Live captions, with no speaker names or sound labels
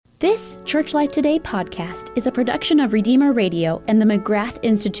This Church Life Today podcast is a production of Redeemer Radio and the McGrath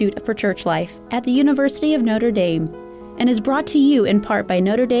Institute for Church Life at the University of Notre Dame, and is brought to you in part by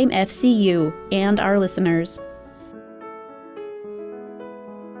Notre Dame FCU and our listeners.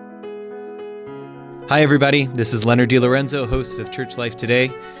 Hi everybody, this is Leonard DiLorenzo, host of Church Life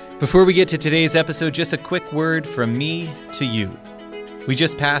Today. Before we get to today's episode, just a quick word from me to you. We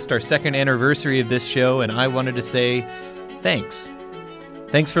just passed our second anniversary of this show, and I wanted to say thanks.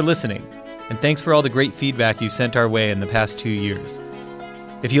 Thanks for listening, and thanks for all the great feedback you've sent our way in the past 2 years.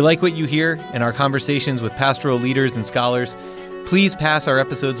 If you like what you hear in our conversations with pastoral leaders and scholars, please pass our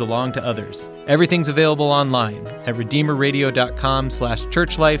episodes along to others. Everything's available online at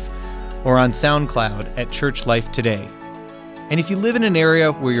redeemerradio.com/churchlife or on SoundCloud at Church Life Today. And if you live in an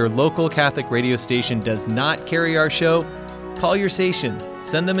area where your local Catholic radio station does not carry our show, call your station,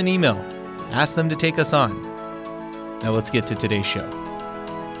 send them an email, ask them to take us on. Now let's get to today's show.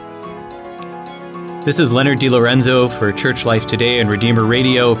 This is Leonard DiLorenzo for Church Life Today and Redeemer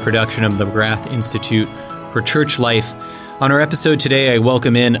Radio, a production of the McGrath Institute for Church Life. On our episode today, I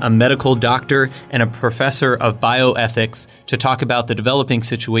welcome in a medical doctor and a professor of bioethics to talk about the developing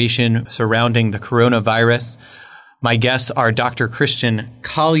situation surrounding the coronavirus. My guests are Dr. Christian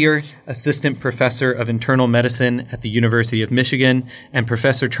Collier, Assistant Professor of Internal Medicine at the University of Michigan, and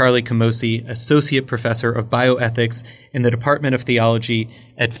Professor Charlie Camosy, Associate Professor of Bioethics in the Department of Theology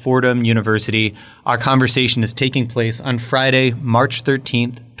at Fordham University. Our conversation is taking place on Friday, March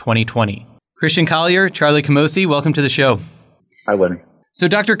 13th, 2020. Christian Collier, Charlie Camosy, welcome to the show. Hi, Lenny. So,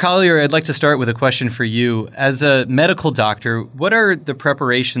 Dr. Collier, I'd like to start with a question for you. As a medical doctor, what are the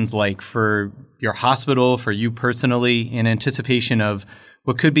preparations like for your hospital, for you personally, in anticipation of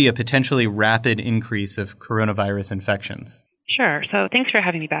what could be a potentially rapid increase of coronavirus infections? Sure. So thanks for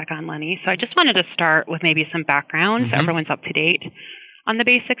having me back on, Lenny. So I just wanted to start with maybe some background so everyone's up to date on the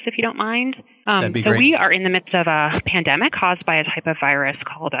basics, if you don't mind. That'd be great. We are in the midst of a pandemic caused by a type of virus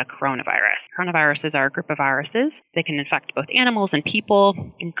called a coronavirus. Coronaviruses are a group of viruses. They can infect both animals and people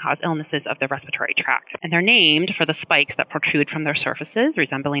and cause illnesses of the respiratory tract. And they're named for the spikes that protrude from their surfaces,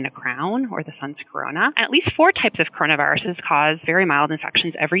 resembling a crown or the sun's corona. And at least 4 types of coronaviruses cause very mild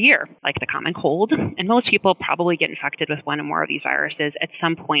infections every year, like the common cold. And most people probably get infected with one or more of these viruses at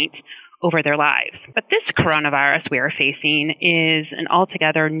some point over their lives. But this coronavirus we are facing is an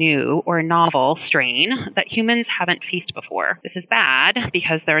altogether new or novel strain that humans haven't faced before. This is bad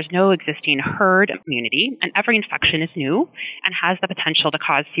because there is no existing herd immunity, and every infection is new and has the potential to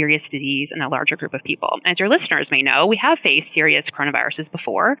cause serious disease in a larger group of people. As your listeners may know, we have faced serious coronaviruses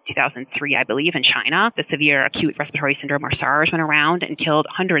before. 2003, I believe, in China, the severe acute respiratory syndrome, or SARS, went around and killed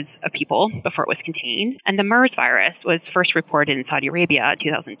hundreds of people before it was contained. And the MERS virus was first reported in Saudi Arabia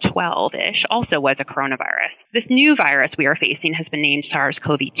in 2012-ish, also was a coronavirus. This new virus we are facing has been named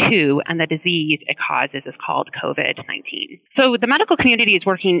SARS-CoV-2, and the disease it causes is called COVID-19. So the medical community is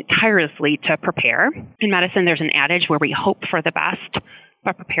working tirelessly to prepare. In medicine, there's an adage where we hope for the best,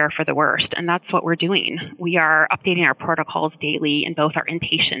 but prepare for the worst. And that's what we're doing. We are updating our protocols daily in both our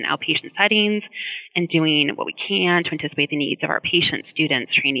inpatient and outpatient settings and doing what we can to anticipate the needs of our patients,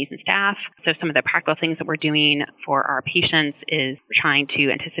 students, trainees, and staff. So some of the practical things that we're doing for our patients is we're trying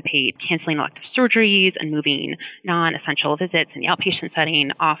to anticipate canceling elective surgeries and moving non-essential visits in the outpatient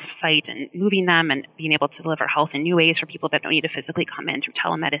setting off-site and moving them and being able to deliver health in new ways for people that don't need to physically come in through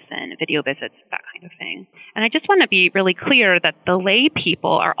telemedicine, video visits, that kind of thing. And I just want to be really clear that the lay people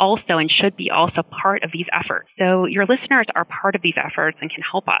are also and should be also part of these efforts. So your listeners are part of these efforts and can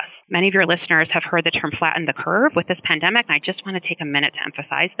help us. Many of your listeners have heard the term flatten the curve with this pandemic, and I just want to take a minute to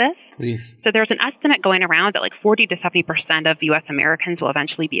emphasize this. Please. So there's an estimate going around that like 40 to 70% of U.S. Americans will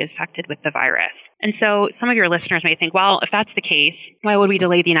eventually be infected with the virus. And so some of your listeners may think, well, if that's the case, why would we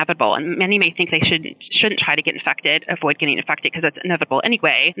delay the inevitable? And many may think they shouldn't try to get infected, avoid getting infected because it's inevitable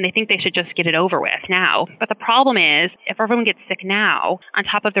anyway. And they think they should just get it over with now. But the problem is, if everyone gets sick now, on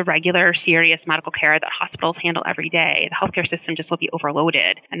top of the regular, serious medical care that hospitals handle every day, the healthcare system just will be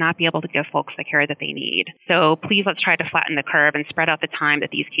overloaded and not be able to give folks the care that they need. So please, let's try to flatten the curve and spread out the time that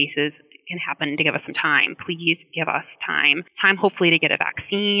these cases can happen to give us some time. Please give us time. Time hopefully to get a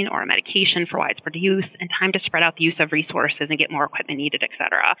vaccine or a medication for widespread use, and time to spread out the use of resources and get more equipment needed, et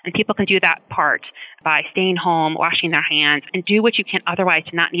cetera. And people can do that part by staying home, washing their hands, and do what you can otherwise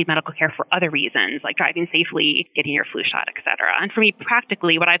to not need medical care for other reasons, like driving safely, getting your flu shot, et cetera. And for me,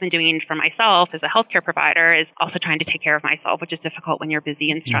 practically, what I've been doing for myself as a healthcare provider is also trying to take care of myself, which is difficult when you're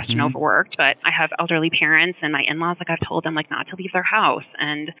busy and stressed and overworked. But I have elderly parents and my in-laws, like I've told them like not to leave their house,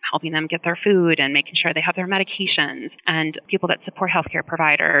 and helping them get their food and making sure they have their medications, and people that support healthcare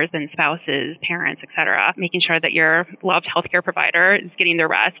providers and spouses, parents, parents, et cetera, making sure that your loved healthcare provider is getting their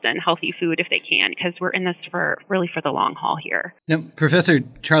rest and healthy food if they can, because we're in this for the long haul here. Now, Professor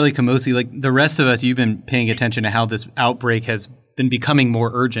Charlie Camosy, like the rest of us, you've been paying attention to how this outbreak has been becoming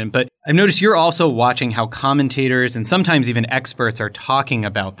more urgent, but I've noticed you're also watching how commentators and sometimes even experts are talking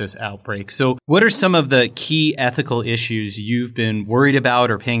about this outbreak. So what are some of the key ethical issues you've been worried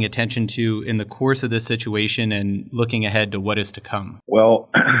about or paying attention to in the course of this situation and looking ahead to what is to come? Well,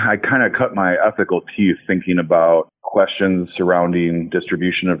 I kind of cut my ethical teeth thinking about questions surrounding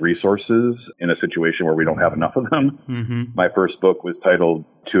distribution of resources in a situation where we don't have enough of them. Mm-hmm. My first book was titled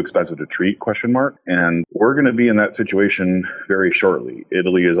Too Expensive to Treat? And we're going to be in that situation very shortly.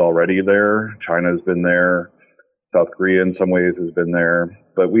 Italy is already there. China's been there. South Korea in some ways has been there.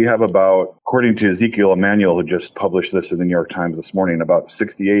 But we have about, according to Ezekiel Emanuel, who just published this in the New York Times this morning, about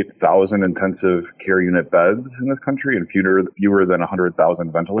 68,000 intensive care unit beds in this country and fewer than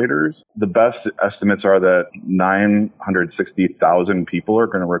 100,000 ventilators. The best estimates are that 960,000 people are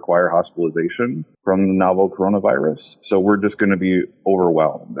going to require hospitalization from the novel coronavirus. So we're just going to be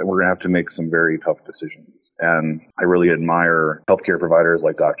overwhelmed, and we're going to have to make some very tough decisions. And I really admire healthcare providers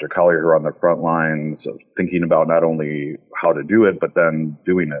like Dr. Collier who are on the front lines of thinking about not only how to do it, but then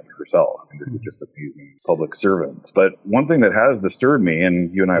doing it herself. I mean, they're just amazing public servants. But one thing that has disturbed me,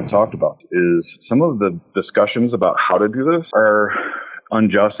 and you and I have talked about, is some of the discussions about how to do this are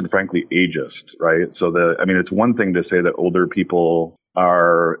unjust and frankly ageist, right? So it's one thing to say that older people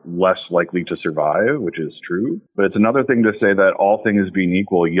are less likely to survive, which is true. But it's another thing to say that all things being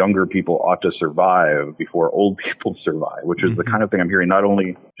equal, younger people ought to survive before old people survive, which is the kind of thing I'm hearing not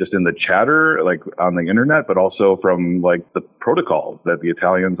only just in the chatter, like on the internet, but also from like the protocols that the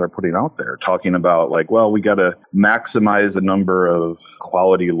Italians are putting out there, talking about like, well, we got to maximize the number of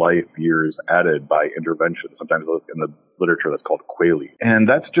quality life years added by intervention. Sometimes in the literature that's called QALY. And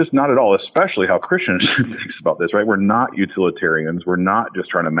that's just not at all, especially how Christians thinks about this, right? We're not utilitarians. We're not just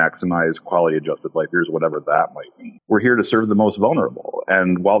trying to maximize quality adjusted life years, whatever that might mean. We're here to serve the most vulnerable.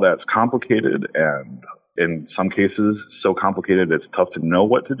 And while that's complicated and in some cases so complicated it's tough to know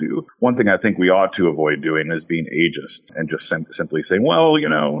what to do, one thing I think we ought to avoid doing is being ageist and just simply saying, well,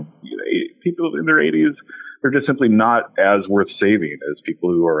 people in their 80s, they're just simply not as worth saving as people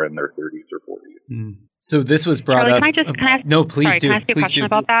who are in their 30s or 40s. Mm. So this was brought up. No, please do. Can I ask you a question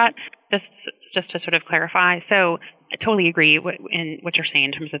about that? Just to sort of clarify. So I totally agree in what you're saying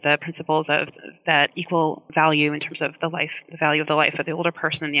in terms of the principles of that equal value in terms of the value of the life of the older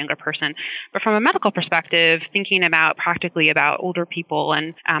person and the younger person. But from a medical perspective, thinking about practically about older people,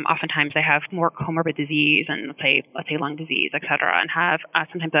 and oftentimes they have more comorbid disease and let's say lung disease, et cetera, and have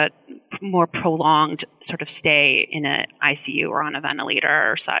sometimes a more prolonged sort of stay in an ICU or on a ventilator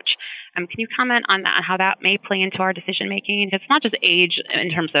or such. Can you comment on that, how that may play into our decision making? It's not just age in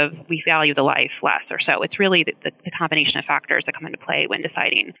terms of we value the life less or so. It's really the combination of factors that come into play when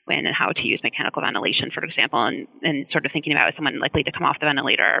deciding when and how to use mechanical ventilation, for example, and sort of thinking about is someone likely to come off the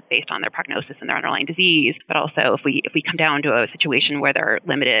ventilator based on their prognosis and their underlying disease. But also if we come down to a situation where there are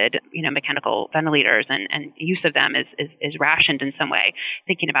limited, mechanical ventilators and use of them is rationed in some way,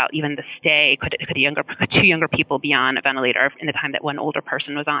 thinking about even the stay, could two younger people be on a ventilator in the time that one older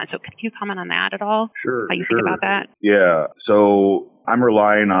person was on? So can you comment on that at all? Sure. How you think about that? Yeah. So I'm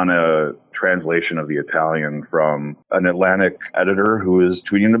relying on a translation of the Italian from an Atlantic editor who is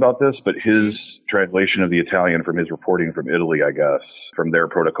tweeting about this, but his translation of the Italian from his reporting from Italy, I guess, from their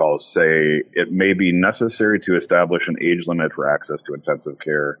protocols say it may be necessary to establish an age limit for access to intensive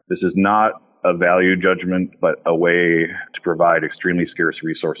care. This is not a value judgment, but a way to provide extremely scarce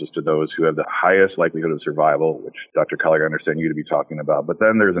resources to those who have the highest likelihood of survival, which Dr. Collier, I understand you to be talking about. But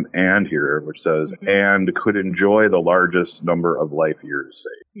then there's an and here, which says, and could enjoy the largest number of life years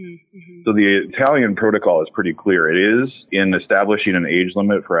saved. Mm-hmm. So the Italian protocol is pretty clear. It is in establishing an age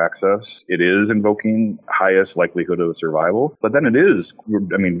limit for access. It is invoking highest likelihood of survival. But then it is,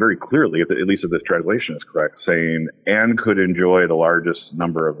 very clearly, at least if this translation is correct, saying, and could enjoy the largest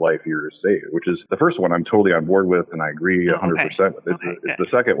number of life years saved, which is the first one I'm totally on board with, and I agree 100% with. It's the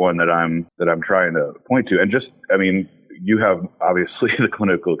second one that I'm trying to point to. And you have obviously the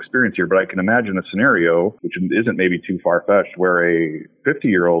clinical experience here, but I can imagine a scenario, which isn't maybe too far-fetched, where a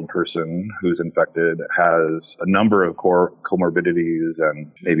 50-year-old person who's infected has a number of comorbidities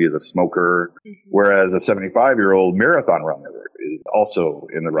and maybe is a smoker, whereas a 75-year-old marathon runner is also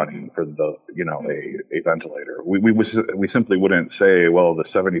in the running for a ventilator. We simply wouldn't say, well, the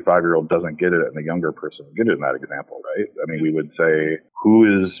 75-year-old doesn't get it and the younger person would get it in that example, right? We would say,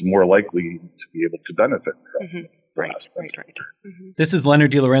 who is more likely to be able to benefit from it? Right. Mm-hmm. This is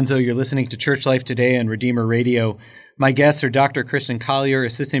Leonard DiLorenzo. You're listening to Church Life Today on Redeemer Radio. My guests are Dr. Kristen Collier,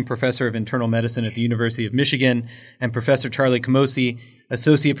 Assistant Professor of Internal Medicine at the University of Michigan, and Professor Charlie Camosy,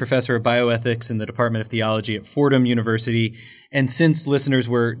 Associate Professor of Bioethics in the Department of Theology at Fordham University. And since listeners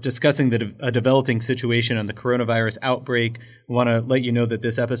were discussing a developing situation on the coronavirus outbreak, I want to let you know that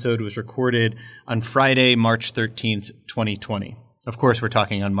this episode was recorded on Friday, March 13th, 2020. Of course, we're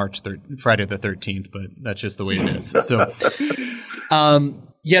talking on Friday the 13th, but that's just the way it is. So,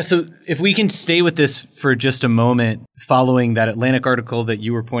 so if we can stay with this for just a moment, following that Atlantic article that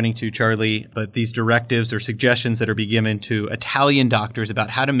you were pointing to, Charlie, but these directives or suggestions that are being given to Italian doctors about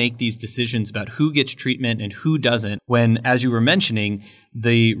how to make these decisions about who gets treatment and who doesn't, when, as you were mentioning,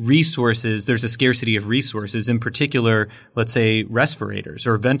 the resources, there's a scarcity of resources, in particular, let's say, respirators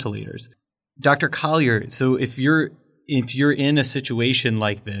or ventilators. Dr. Collier, so if you're in a situation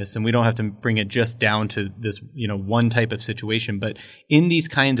like this, and we don't have to bring it just down to this, one type of situation, but in these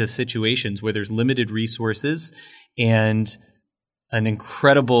kinds of situations where there's limited resources and an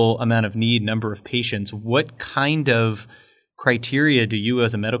incredible amount of number of patients, what kind of criteria do you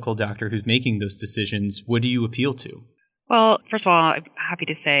as a medical doctor who's making those decisions, what do you appeal to? Well, first of all, I'm happy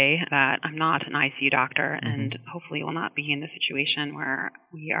to say that I'm not an ICU doctor, and hopefully will not be in the situation where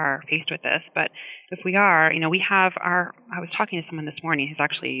we are faced with this. But if we are, I was talking to someone this morning who's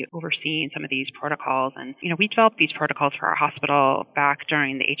actually overseeing some of these protocols, and, we developed these protocols for our hospital back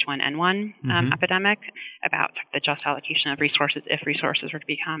during the H1N1 epidemic about the just allocation of resources if resources were to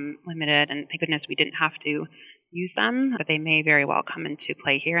become limited. And thank goodness we didn't have to use them, but they may very well come into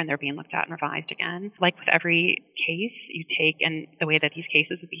play here, and they're being looked at and revised again. Like with every case you take, and the way that these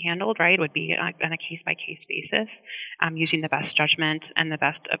cases would be handled, right, would be on a case-by-case basis, using the best judgment and the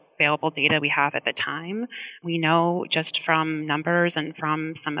best available data we have at the time. We know just from numbers and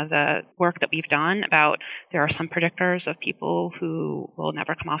from some of the work that we've done about there are some predictors of people who will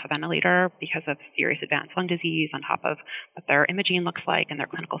never come off a ventilator because of serious advanced lung disease, on top of what their imaging looks like and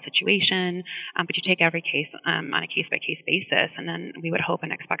their clinical situation. But you take every case on a case-by-case basis, and then we would hope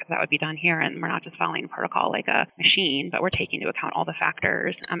and expect that would be done here, and we're not just following protocol like a machine, but we're taking into account all the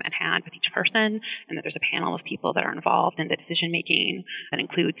factors at hand with each person, and that there's a panel of people that are involved in the decision-making that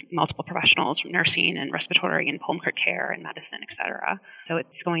includes multiple professionals from nursing and respiratory and pulmonary care and medicine, et cetera. So it's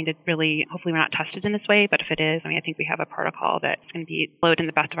going to really, hopefully we're not tested in this way, but if it is, I think we have a protocol that's going to be followed in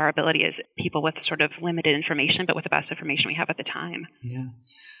the best of our ability as people with sort of limited information, but with the best information we have at the time. Yeah.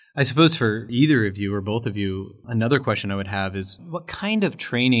 I suppose for either of you or both of you, another question I would have is what kind of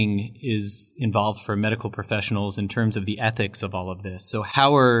training is involved for medical professionals in terms of the ethics of all of this? So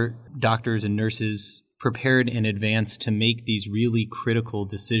how are doctors and nurses prepared in advance to make these really critical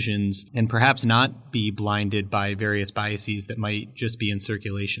decisions and perhaps not be blinded by various biases that might just be in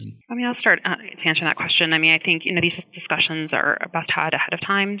circulation? I'll start answering that question. I think, these discussions are best had ahead of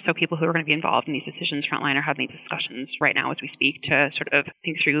time. So people who are going to be involved in these decisions frontline are having these discussions right now as we speak to sort of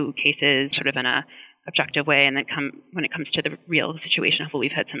think through cases sort of in a objective way, and then when it comes to the real situation, hopefully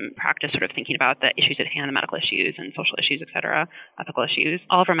we've had some practice sort of thinking about the issues at hand, the medical issues and social issues, et cetera, ethical issues.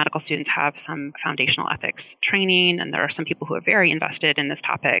 All of our medical students have some foundational ethics training, and there are some people who are very invested in this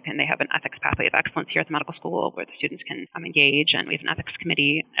topic, and they have an ethics pathway of excellence here at the medical school where the students can engage, and we have an ethics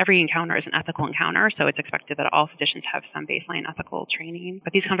committee. Every encounter is an ethical encounter, so it's expected that all physicians have some baseline ethical training.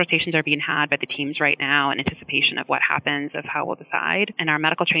 But these conversations are being had by the teams right now in anticipation of what happens, of how we'll decide. And our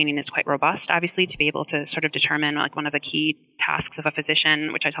medical training is quite robust, obviously, to be able to sort of determine, one of the key tasks of a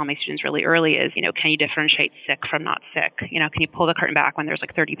physician, which I tell my students really early is, can you differentiate sick from not sick? Can you pull the curtain back when there's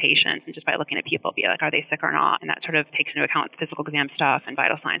 30 patients, and just by looking at people be like, are they sick or not? And that sort of takes into account physical exam stuff and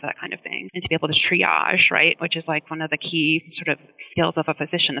vital signs, that kind of thing. And to be able to triage, right, which is one of the key sort of skills of a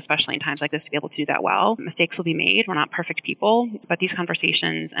physician, especially in times like this, to be able to do that well. Mistakes will be made. We're not perfect people, but these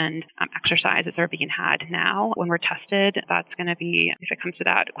conversations and exercises are being had now. When we're tested, that's going to be, if it comes to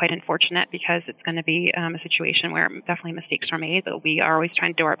that, quite unfortunate, because it's going to be a situation where definitely mistakes are made, but we are always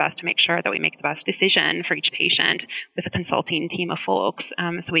trying to do our best to make sure that we make the best decision for each patient with a consulting team of folks,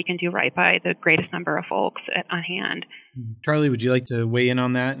 so we can do right by the greatest number of folks on hand. Charlie, would you like to weigh in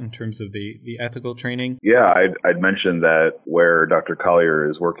on that in terms of the ethical training? Yeah, I'd mentioned that where Dr. Collier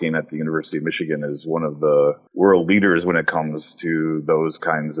is working at the University of Michigan is one of the world leaders when it comes to those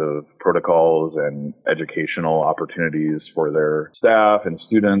kinds of protocols and educational opportunities for their staff and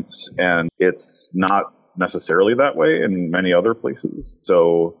students. And it's not necessarily that way in many other places.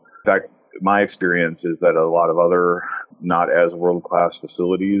 So, in fact, my experience is that a lot of other not as world-class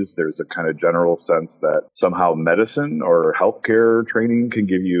facilities, there's a kind of general sense that somehow medicine or healthcare training can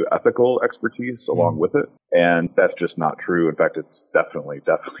give you ethical expertise along with it. And that's just not true. In fact, it's definitely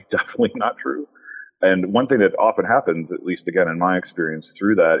not true. And one thing that often happens, at least again in my experience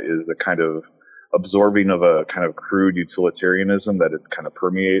through that, is the kind of absorbing of a kind of crude utilitarianism that it kind of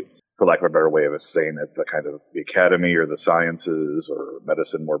permeates, for lack of a better way of saying it, the kind of the academy or the sciences or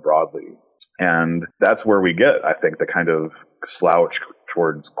medicine more broadly. And that's where we get, I think, the kind of slouch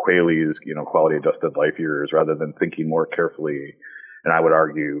towards Qualey's, quality adjusted life years, rather than thinking more carefully, and I would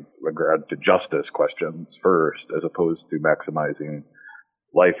argue, regard to justice questions first, as opposed to maximizing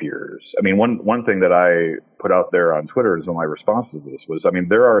life years. I mean, one thing that I put out there on Twitter as my response to this was,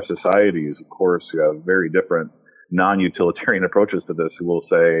 there are societies, of course, who have very different non-utilitarian approaches to this, who will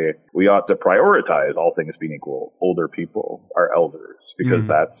say we ought to prioritize, all things being equal, older people, our elders, because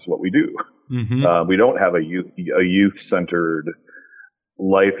that's what we do. Mm-hmm. We don't have a youth-centered,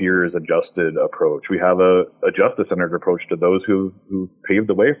 life years adjusted approach. We have a justice-centered approach to those who paved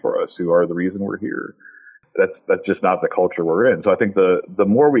the way for us, who are the reason we're here. That's just not the culture we're in. So I think the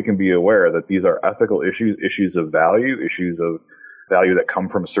more we can be aware that these are ethical issues of value that come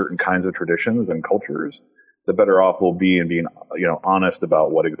from certain kinds of traditions and cultures, the better off we'll be in being, honest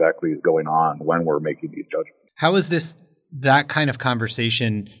about what exactly is going on when we're making these judgments. How is that kind of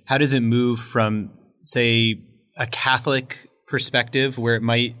conversation, how does it move from, say, a Catholic perspective where it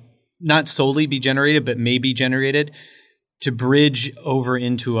might not solely be generated, but may be generated, to bridge over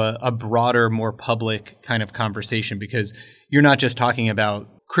into a broader, more public kind of conversation? Because you're not just talking about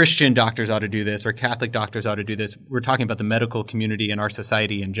Christian doctors ought to do this or Catholic doctors ought to do this. We're talking about the medical community and our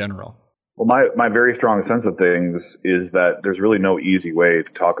society in general. Well, my very strong sense of things is that there's really no easy way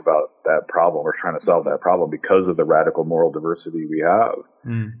to talk about that problem or trying to solve that problem because of the radical moral diversity we have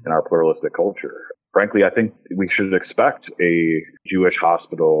in our pluralistic culture. Frankly, I think we should expect a Jewish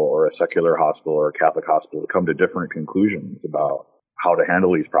hospital or a secular hospital or a Catholic hospital to come to different conclusions about how to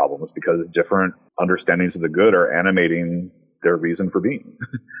handle these problems, because different understandings of the good are animating their reason for being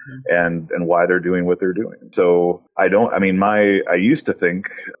and why they're doing what they're doing. So I used to think,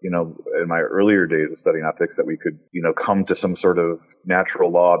 in my earlier days of studying ethics, that we could, come to some sort of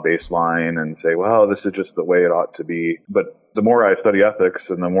natural law baseline and say, well, this is just the way it ought to be. But the more I study ethics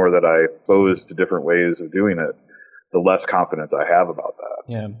and the more that I expose to different ways of doing it, the less confidence I have about that.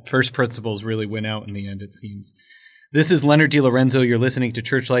 Yeah. First principles really win out in the end, it seems. This is Leonard DiLorenzo. You're listening to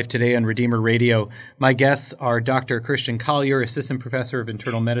Church Life Today on Redeemer Radio. My guests are Dr. Christian Collier, Assistant Professor of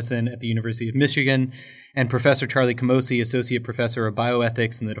Internal Medicine at the University of Michigan, and Professor Charlie Camosy, Associate Professor of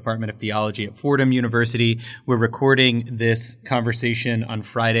Bioethics in the Department of Theology at Fordham University. We're recording this conversation on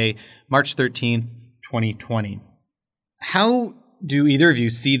Friday, March 13th, 2020. How do either of you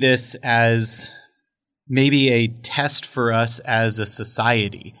see this as maybe a test for us as a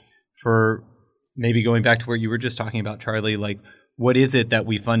society, for maybe going back to what you were just talking about, Charlie, like what is it that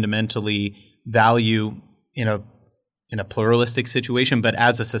we fundamentally value in a pluralistic situation, but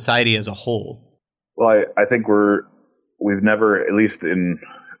as a society as a whole? Well, I think we've never, at least in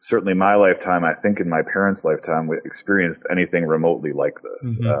certainly my lifetime, I think in my parents' lifetime, we experienced anything remotely like this.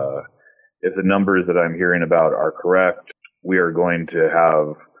 Mm-hmm. If the numbers that I'm hearing about are correct, we are going to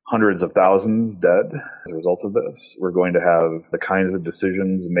have hundreds of thousands dead as a result of this. We're going to have the kinds of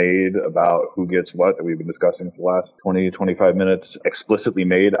decisions made about who gets what that we've been discussing for the last 20, 25 minutes explicitly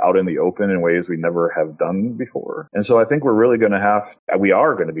made out in the open in ways we never have done before. And so I think we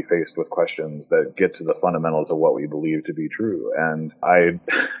are going to be faced with questions that get to the fundamentals of what we believe to be true. And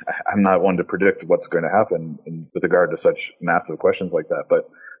I'm not one to predict what's going to happen with regard to such massive questions like that, but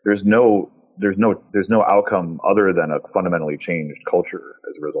there's no outcome other than a fundamentally changed culture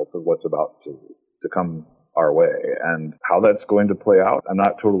as a result of what's about to come our way. And how that's going to play out, I'm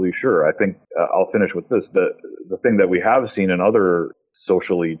not totally sure. I think I'll finish with this. The thing that we have seen in other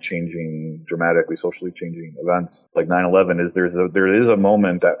dramatically socially changing events like 9/11 is there is a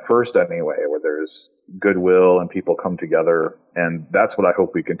moment, at first anyway, where there's goodwill and people come together. And that's what I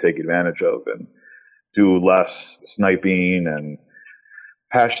hope we can take advantage of and do less sniping and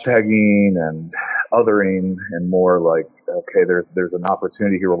hashtagging and othering, and more like, okay, there's an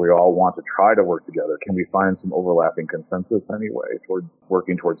opportunity here where we all want to try to work together. Can we find some overlapping consensus anyway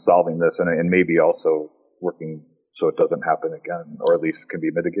working towards solving this, and maybe also working so it doesn't happen again, or at least can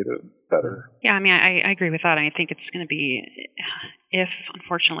be mitigated better? Yeah, I agree with that. I think it's going to be, if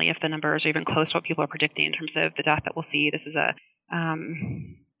the numbers are even close to what people are predicting in terms of the death that we'll see, this is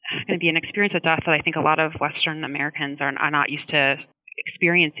going to be an experience of death that I think a lot of Western Americans are not used to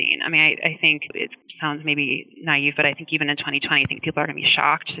experiencing. I mean, I think it sounds maybe naive, but I think even in 2020, I think people are going to be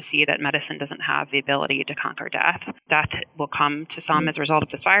shocked to see that medicine doesn't have the ability to conquer death. Death will come to some as a result of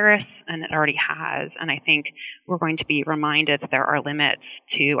this virus, and it already has. And I think we're going to be reminded that there are limits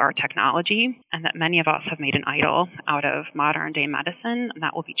to our technology, and that many of us have made an idol out of modern day medicine, and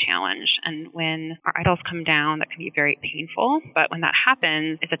that will be challenged. And when our idols come down, that can be very painful. But when that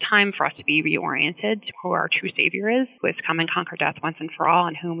happens, it's a time for us to be reoriented to who our true Savior is, who has come and conquered death once and for all,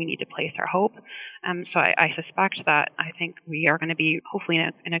 and whom we need to place our hope. So I suspect that I think we are going to be, hopefully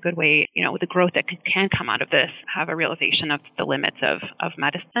in a good way, with the growth that can come out of this, have a realization of the limits of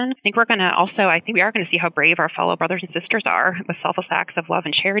medicine. I think we are going to see how brave our fellow brothers and sisters are with selfless acts of love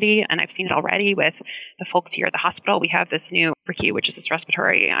and charity. And I've seen it already with the folks here at the hospital. We have this new RICU, which is this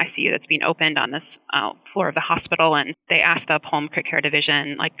respiratory ICU that's being opened on this floor of the hospital. And they asked the home care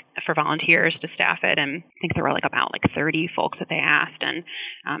division, for volunteers to staff it. And I think there were about 30 folks that they asked. And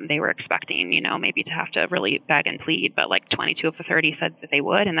they were expecting, maybe to have to really beg and plead. But 22 of the 30 said that they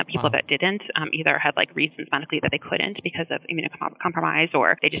would. And the people that didn't either had reasons medically that they couldn't because of immunocompromise,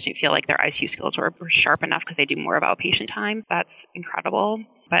 or they just didn't feel like their ICU skills were sharp enough because they do more of outpatient time. That's incredible.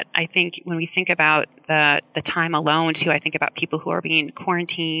 But I think when we think about the time alone, too, I think about people who are being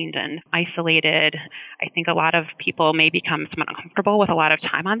quarantined and isolated. I think a lot of people may become somewhat uncomfortable with a lot of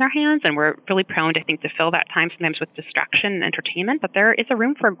time on their hands, and we're really prone, I think, to fill that time sometimes with distraction and entertainment. But there is a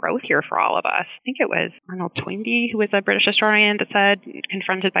room for growth here for all of us. I think it was Arnold Toynbee, who was a British historian, that said,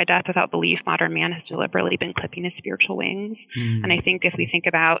 confronted by death without belief, modern man has deliberately been clipping his spiritual wings. And I think if we think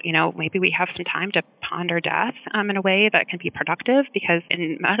about, maybe we have some time to ponder death in a way that can be productive, because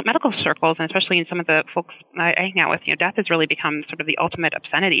in medical circles, and especially in some of the folks I hang out with, death has really become sort of the ultimate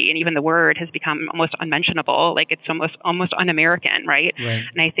obscenity, and even the word has become almost unmentionable, it's almost un-American, right?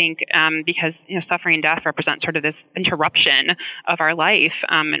 And I think because suffering and death represent sort of this interruption of our life,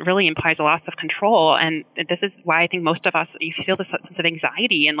 it really implies a loss of control, and this is why I think most of us, you feel this sense of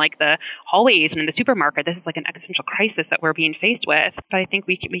anxiety in the hallways and in the supermarket. This is an existential crisis that we're being faced with. But I think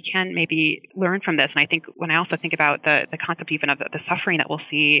we can maybe learn from this, and I think when I also think about the concept even of the suffering that we'll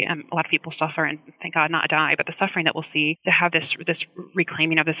see. A lot of people suffer and thank God not die, but the suffering that we'll see, to have this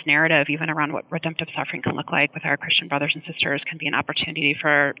reclaiming of this narrative, even around what redemptive suffering can look like with our Christian brothers and sisters, can be an opportunity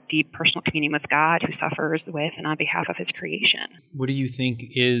for deep personal communion with God, who suffers with and on behalf of his creation. What do you think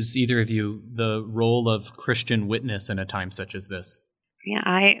is, either of you, the role of Christian witness in a time such as this? Yeah,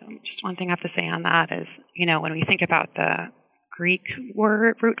 just one thing I have to say on that is, when we think about the Greek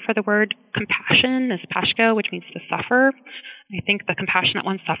root for the word compassion is pashko, which means to suffer. I think the compassion that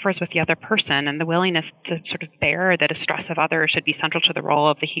one suffers with the other person, and the willingness to sort of bear the distress of others, should be central to the role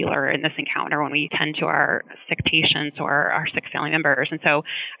of the healer in this encounter when we tend to our sick patients or our sick family members. And so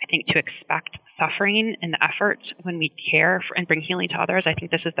I think to expect suffering in the effort when we care for and bring healing to others, I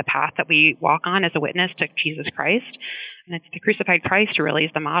think this is the path that we walk on as a witness to Jesus Christ. And it's the crucified Christ who really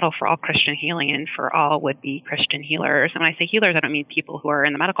is the model for all Christian healing and for all would-be Christian healers. And when I say healers, I don't mean people who are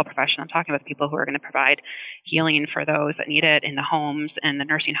in the medical profession. I'm talking about people who are going to provide healing for those that need it in the homes and the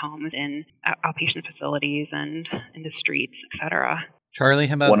nursing homes, in outpatient facilities and in the streets, et cetera. Charlie,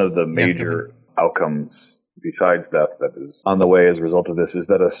 how about... One of the major outcomes besides death that is on the way as a result of this is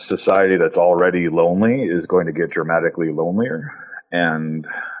that a society that's already lonely is going to get dramatically lonelier. And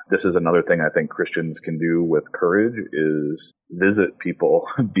this is another thing I think Christians can do with courage, is visit people,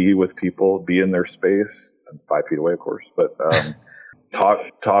 be with people, be in their space, 5 feet away, of course, but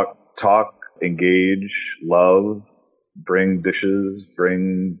talk, engage, love, bring dishes,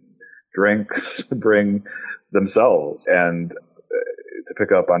 bring drinks, bring themselves. And to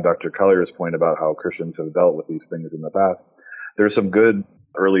pick up on Dr. Collier's point about how Christians have dealt with these things in the past, there's some good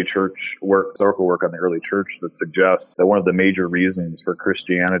early church work, historical work on the early church, that suggests that one of the major reasons for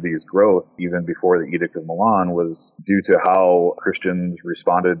Christianity's growth, even before the Edict of Milan, was due to how Christians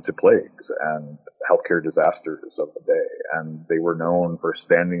responded to plagues and healthcare disasters of the day. And they were known for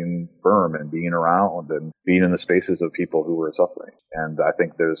standing firm and being around and being in the spaces of people who were suffering. And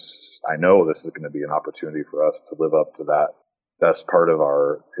I know this is going to be an opportunity for us to live up to that best part of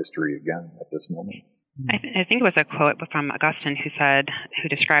our history again at this moment. I think it was a quote from Augustine who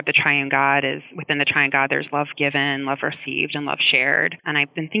described the triune God as, within the triune God, there's love given, love received, and love shared. And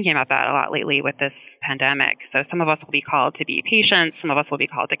I've been thinking about that a lot lately with this pandemic. So some of us will be called to be patient, some of us will be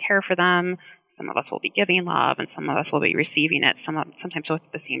called to care for them, some of us will be giving love, and some of us will be receiving it, sometimes both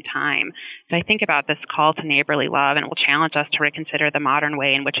at the same time. So I think about this call to neighborly love, and it will challenge us to reconsider the modern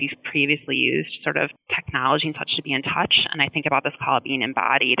way in which we've previously used sort of technology and such to be in touch. And I think about this call being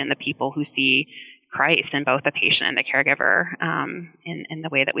embodied in the people who see Christ in both the patient and the caregiver, in the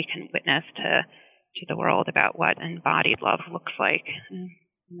way that we can witness to to the world about what embodied love looks like in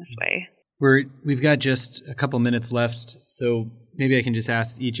this way. We've got just a couple minutes left, so maybe I can just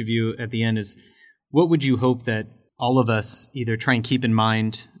ask each of you at the end is, what would you hope that all of us either try and keep in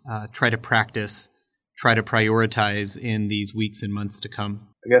mind, try to practice, try to prioritize in these weeks and months to come?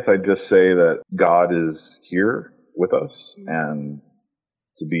 I guess I'd just say that God is here with us, and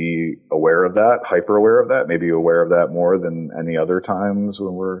to be aware of that, hyper aware of that, maybe aware of that more than any other times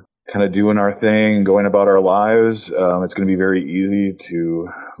when we're kind of doing our thing, going about our lives. It's going to be very easy to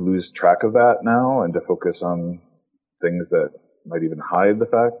lose track of that now and to focus on things that might even hide the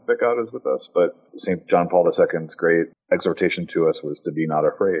fact that God is with us. But St. John Paul II's great exhortation to us was to be not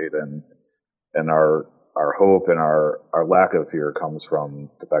afraid. And our hope and our lack of fear comes from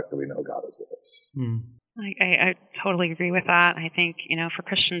the fact that we know God is with us. I totally agree with that. I think, for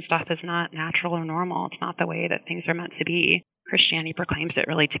Christians, death is not natural or normal. It's not the way that things are meant to be. Christianity proclaims it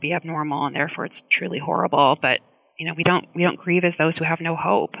really to be abnormal, and therefore it's truly horrible. But, we don't grieve as those who have no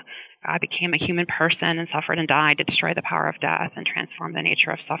hope. God became a human person and suffered and died to destroy the power of death and transform the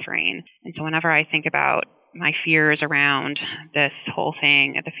nature of suffering. And so whenever I think about my fears around this whole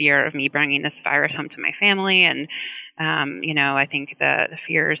thing, the fear of me bringing this virus home to my family, and, I think the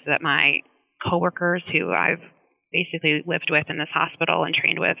fears that my coworkers who I've basically lived with in this hospital and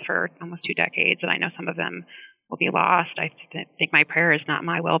trained with for almost 2 decades, and I know some of them will be lost. I think my prayer is not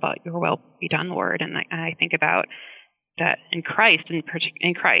my will, but your will be done, Lord. And I think about that in Christ,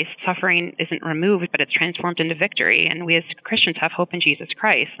 suffering isn't removed, but it's transformed into victory. And we as Christians have hope in Jesus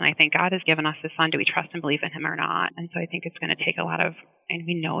Christ. And I think God has given us His Son. Do we trust and believe in Him or not? And so I think it's going to take a lot of, and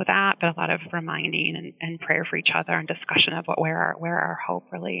we know that, but a lot of reminding and prayer for each other and discussion of where our hope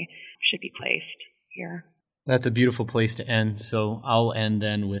really should be placed here. That's a beautiful place to end. So I'll end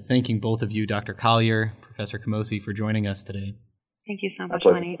then with thanking both of you, Dr. Collier, Professor Camosy, for joining us today. Thank you so much,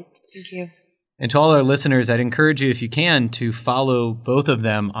 Lenny. Thank you. And to all our listeners, I'd encourage you, if you can, to follow both of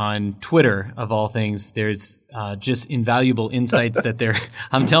them on Twitter, of all things. There's just invaluable insights that they're,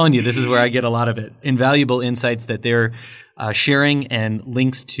 I'm telling you, this is where I get a lot of it, invaluable insights that they're sharing, and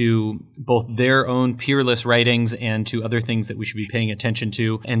links to both their own peerless writings and to other things that we should be paying attention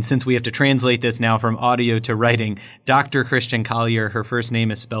to. And since we have to translate this now from audio to writing, Dr. Christian Collier, her first name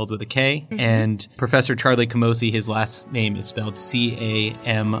is spelled with a K, and Professor Charlie Camosy, his last name is spelled Camosy.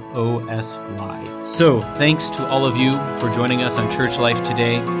 So thanks to all of you for joining us on Church Life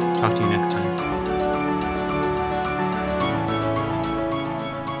today. Talk to you next time.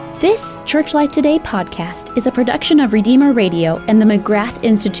 This Church Life Today podcast is a production of Redeemer Radio and the McGrath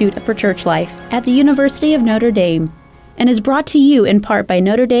Institute for Church Life at the University of Notre Dame, and is brought to you in part by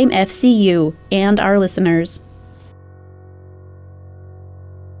Notre Dame FCU and our listeners.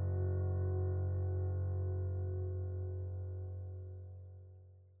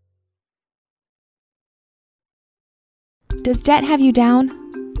 Does debt have you down?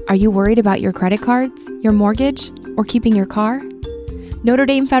 Are you worried about your credit cards, your mortgage, or keeping your car? Notre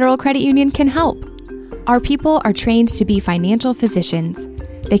Dame Federal Credit Union can help. Our people are trained to be financial physicians.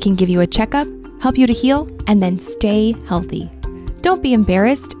 They can give you a checkup, help you to heal, and then stay healthy. Don't be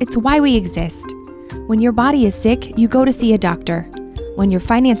embarrassed. It's why we exist. When your body is sick, you go to see a doctor. When your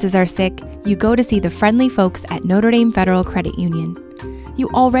finances are sick, you go to see the friendly folks at Notre Dame Federal Credit Union. You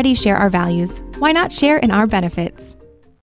already share our values. Why not share in our benefits?